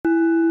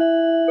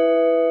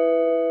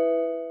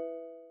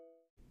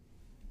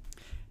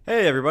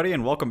Hey everybody,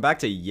 and welcome back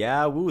to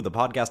Yeah Woo, the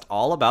podcast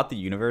all about the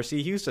University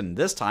of Houston.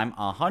 This time,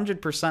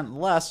 100%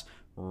 less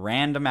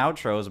random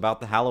outros about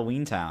the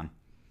Halloween town.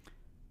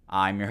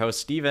 I'm your host,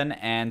 Steven,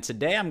 and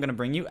today I'm going to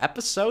bring you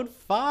episode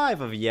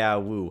 5 of Yeah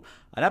Woo,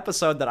 an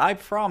episode that I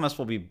promise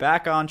will be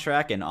back on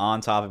track and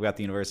on topic about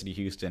the University of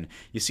Houston.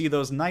 You see,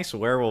 those nice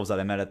werewolves that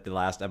I met at the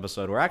last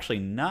episode were actually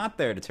not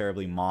there to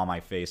terribly maw my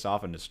face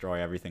off and destroy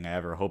everything I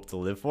ever hoped to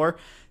live for.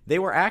 They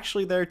were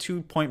actually there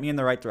to point me in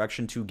the right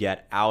direction to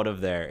get out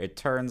of there. It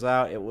turns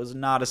out it was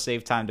not a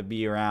safe time to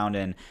be around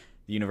in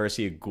the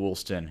University of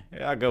Goulston.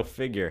 Yeah, go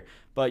figure.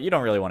 But you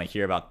don't really want to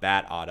hear about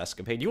that odd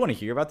escapade. You want to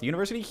hear about the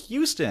University of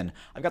Houston.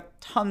 I've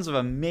got tons of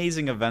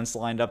amazing events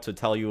lined up to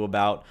tell you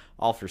about,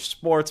 all for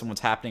sports and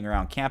what's happening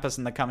around campus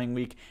in the coming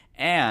week.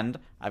 And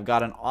I've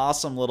got an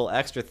awesome little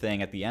extra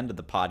thing at the end of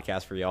the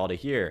podcast for y'all to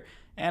hear.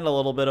 And a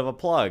little bit of a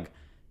plug.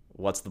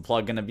 What's the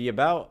plug going to be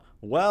about?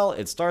 Well,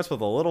 it starts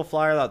with a little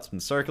flyer that's been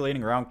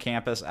circulating around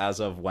campus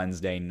as of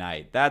Wednesday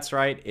night. That's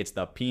right, it's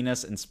the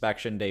Penis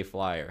Inspection Day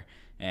flyer.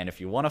 And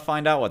if you want to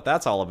find out what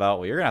that's all about,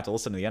 well, you're going to have to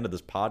listen to the end of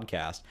this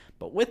podcast.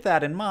 But with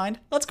that in mind,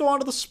 let's go on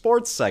to the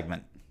sports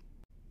segment.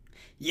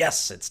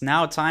 Yes, it's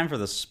now time for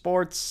the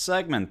sports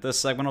segment. This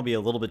segment will be a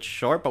little bit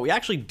short, but we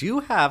actually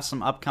do have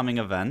some upcoming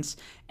events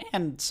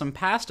and some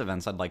past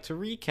events I'd like to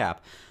recap.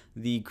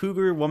 The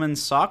Cougar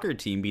women's soccer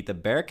team beat the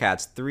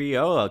Bearcats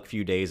 3-0 a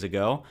few days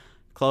ago,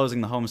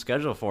 closing the home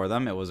schedule for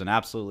them. It was an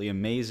absolutely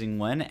amazing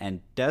win,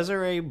 and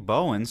Desiree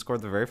Bowen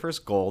scored the very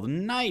first goal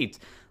tonight,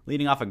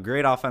 leading off a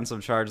great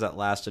offensive charge that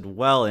lasted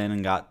well in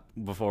and got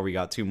before we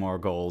got two more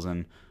goals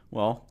and,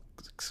 well,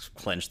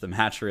 clinched the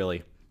match,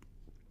 really.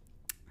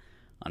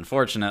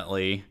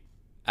 Unfortunately,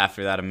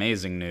 after that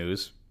amazing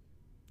news,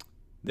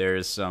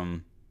 there's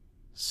some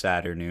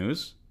sadder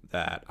news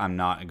that I'm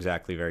not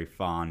exactly very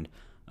fond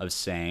of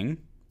saying.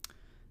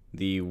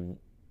 The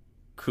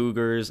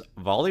Cougars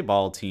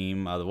volleyball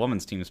team, the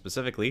women's team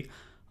specifically,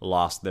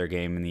 lost their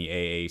game in the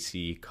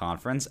AAC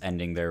conference,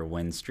 ending their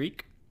win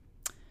streak.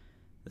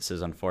 This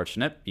is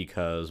unfortunate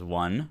because,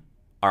 one,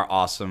 our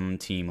awesome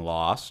team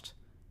lost,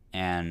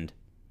 and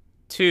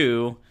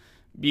two,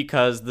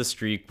 because the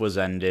streak was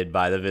ended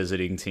by the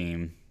visiting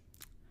team,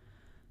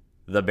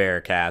 the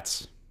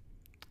Bearcats.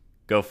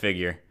 Go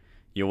figure.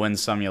 You win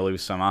some, you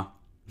lose some, huh?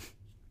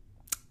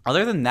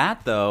 Other than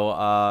that,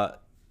 though,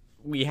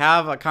 we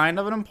have a kind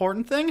of an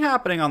important thing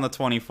happening on the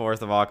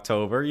 24th of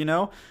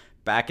October,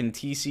 Back in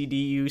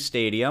TCDU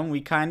Stadium,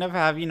 we kind of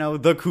have,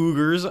 the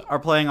Cougars are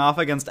playing off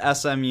against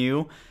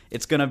SMU.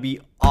 It's going to be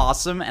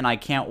awesome, and I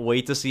can't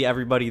wait to see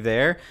everybody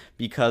there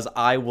because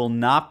I will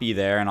not be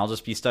there, and I'll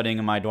just be studying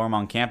in my dorm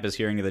on campus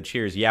hearing the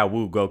cheers. Yeah,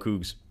 woo, go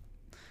Cougs.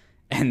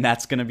 And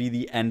that's going to be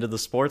the end of the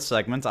sports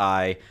segment.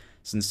 I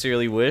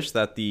sincerely wish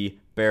that the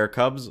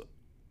Bearcats,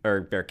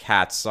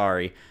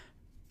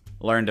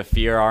 learn to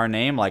fear our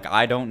name like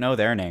I don't know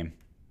their name.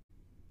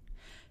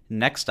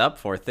 Next up,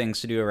 for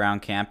things to do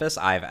around campus,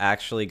 I've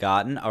actually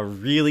gotten a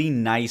really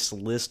nice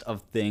list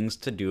of things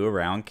to do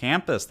around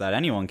campus that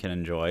anyone can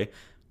enjoy.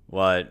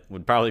 What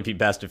would probably be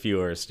best if you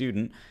were a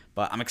student,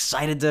 but I'm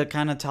excited to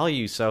kind of tell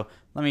you, so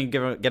let me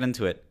get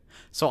into it.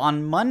 So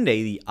on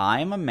Monday, the I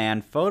Am a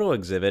Man photo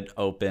exhibit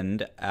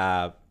opened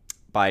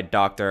by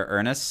Dr.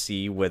 Ernest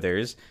C.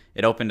 Withers.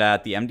 It opened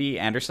at the MD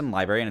Anderson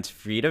Library, and it's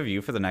free to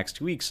view for the next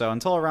 2 weeks, so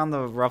until around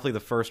roughly the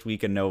first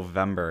week in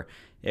November.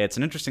 It's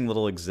an interesting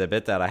little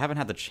exhibit that I haven't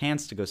had the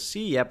chance to go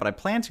see yet, but I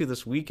plan to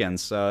this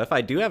weekend, so if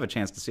I do have a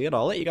chance to see it,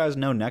 I'll let you guys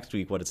know next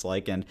week what it's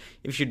like, and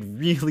if you should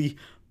really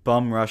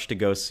bum rush to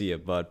go see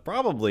it, but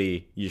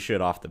probably you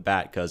should off the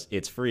bat, because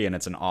it's free and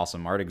it's an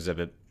awesome art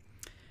exhibit.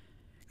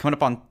 Coming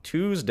up on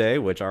Tuesday,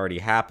 which already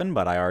happened,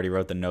 but I already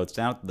wrote the notes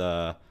down at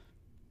the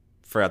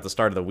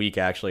start of the week,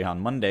 actually, on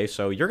Monday,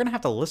 so you're going to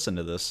have to listen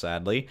to this,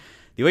 sadly.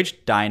 The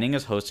UH Dining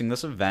is hosting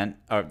this event,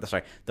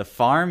 the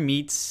Farm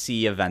Meets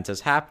Sea event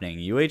is happening.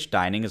 UH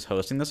Dining is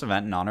hosting this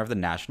event in honor of the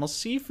National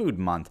Seafood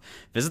Month.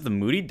 Visit the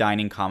Moody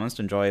Dining Commons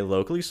to enjoy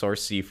locally sourced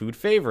seafood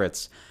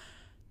favorites.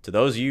 To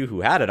those of you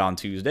who had it on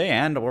Tuesday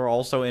and were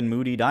also in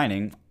Moody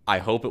Dining, I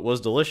hope it was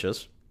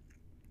delicious.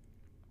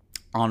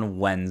 On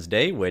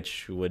Wednesday,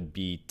 which would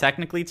be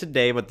technically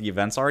today, but the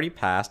event's already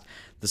passed,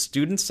 the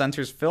Student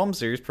Center's film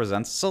series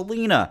presents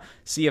Selena.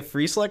 See a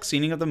free select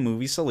screening of the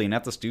movie Selena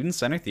at the Student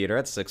Center Theater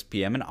at 6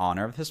 p.m. in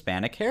honor of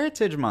Hispanic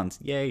Heritage Month.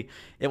 Yay.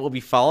 It will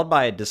be followed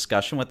by a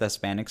discussion with the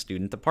Hispanic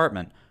Student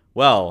Department.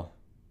 Well,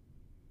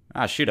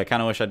 shoot, I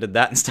kind of wish I did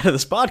that instead of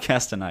this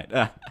podcast tonight.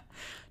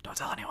 Don't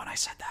tell anyone I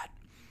said that.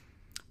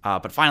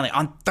 But finally,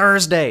 on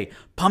Thursday,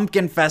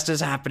 Pumpkin Fest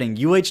is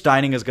happening. UH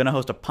Dining is going to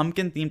host a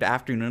pumpkin-themed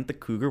afternoon at the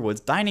Cougar Woods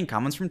Dining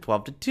Commons from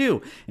 12 to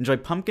 2. Enjoy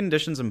pumpkin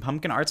dishes and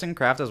pumpkin arts and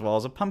crafts as well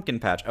as a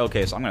pumpkin patch.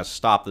 Okay, so I'm going to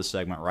stop this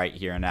segment right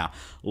here and now.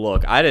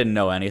 Look, I didn't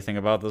know anything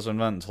about this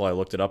event until I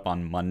looked it up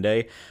on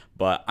Monday,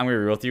 but I'm going to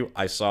be real with you.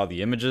 I saw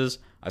the images.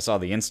 I saw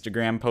the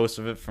Instagram post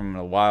of it from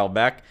a while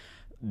back.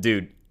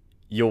 Dude,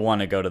 you'll want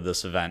to go to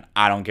this event.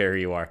 I don't care who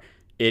you are.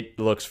 It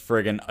looks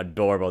friggin'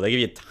 adorable. They give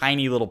you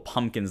tiny little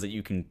pumpkins that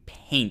you can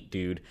paint,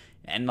 dude.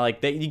 And,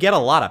 you get a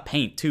lot of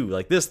paint, too.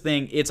 Like, this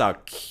thing, it's a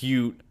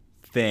cute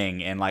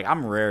thing, and like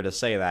I'm rare to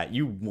say that.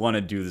 You want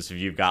to do this if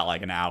you've got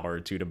like an hour or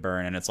two to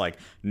burn and it's like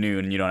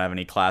noon and you don't have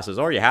any classes,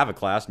 or you have a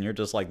class and you're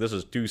just like, this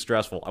is too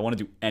stressful, I want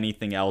to do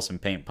anything else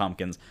and paint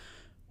pumpkins.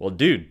 Well,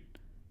 dude,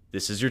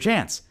 this is your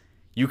chance.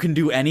 You can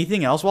do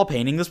anything else while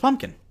painting this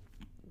pumpkin.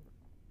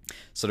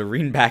 So to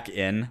rein back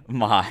in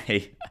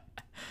my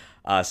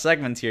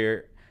segment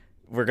here,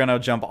 we're going to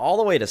jump all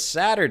the way to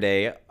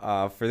Saturday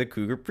for the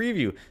Cougar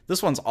Preview.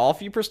 This one's all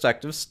for you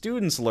prospective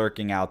students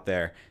lurking out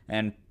there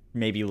and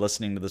maybe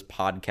listening to this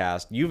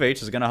podcast. U of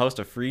H is going to host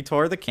a free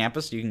tour of the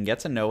campus so you can get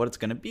to know what it's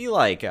going to be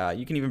like.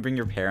 You can even bring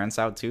your parents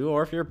out too,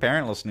 or if you're a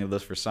parent listening to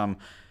this for some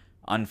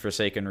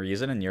unforsaken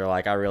reason and you're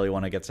like, I really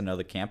want to get to know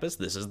the campus,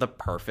 this is the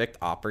perfect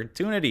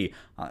opportunity.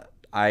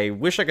 I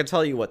wish I could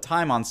tell you what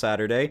time on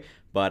Saturday,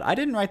 but I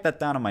didn't write that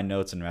down in my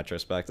notes in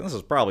retrospect. And this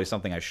is probably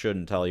something I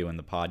shouldn't tell you in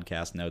the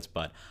podcast notes,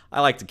 but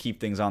I like to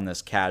keep things on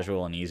this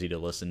casual and easy to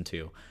listen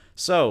to.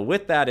 So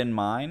with that in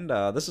mind,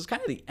 this is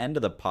kind of the end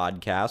of the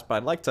podcast, but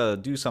I'd like to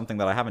do something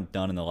that I haven't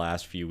done in the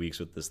last few weeks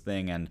with this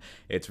thing, and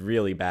it's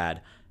really bad.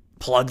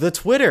 Plug the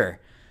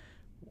Twitter!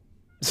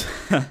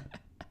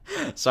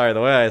 Sorry,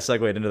 the way I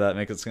segued into that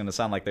makes it going to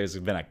sound like there's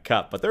been a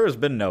cut, but there has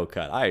been no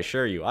cut. I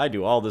assure you, I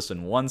do all this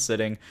in one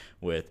sitting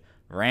with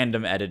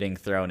random editing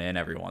thrown in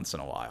every once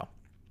in a while.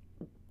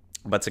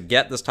 But to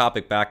get this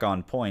topic back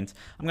on point,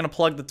 I'm going to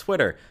plug the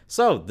Twitter.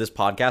 So this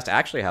podcast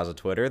actually has a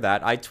Twitter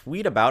that I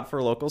tweet about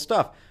for local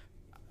stuff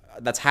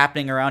that's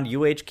happening around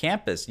UH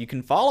campus. You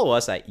can follow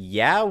us at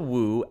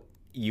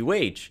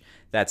YaWooUH.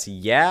 That's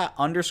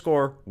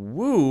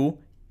 _woo,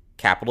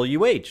 capital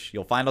UH.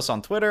 You'll find us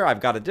on Twitter. I've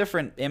got a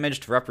different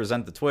image to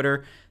represent the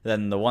Twitter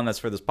than the one that's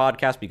for this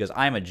podcast because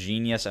I'm a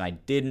genius and I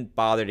didn't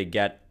bother to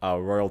get a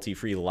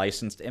royalty-free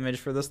licensed image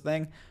for this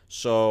thing.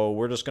 So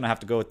we're just going to have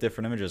to go with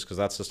different images because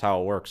that's just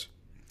how it works.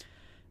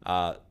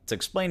 To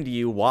explain to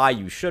you why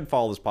you should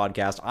follow this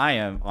podcast, I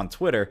am on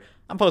Twitter.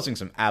 I'm posting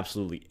some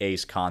absolutely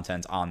ace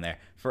content on there.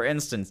 For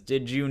instance,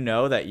 did you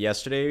know that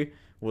yesterday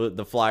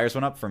the flyers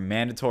went up for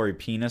mandatory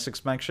penis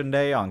inspection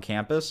day on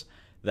campus?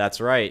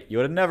 That's right. You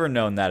would have never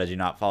known that had you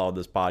not followed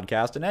this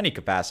podcast in any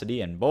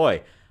capacity. And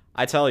boy,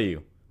 I tell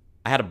you,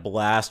 I had a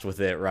blast with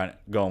it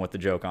going with the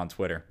joke on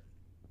Twitter.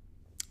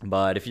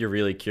 But if you're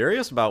really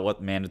curious about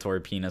what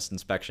mandatory penis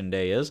inspection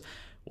day is,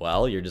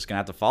 well, you're just going to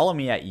have to follow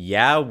me at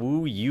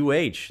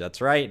YaWooUH.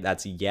 That's right.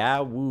 That's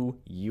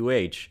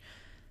YaWooUH.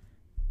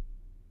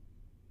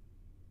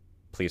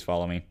 Please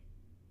follow me.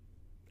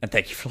 And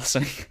thank you for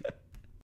listening.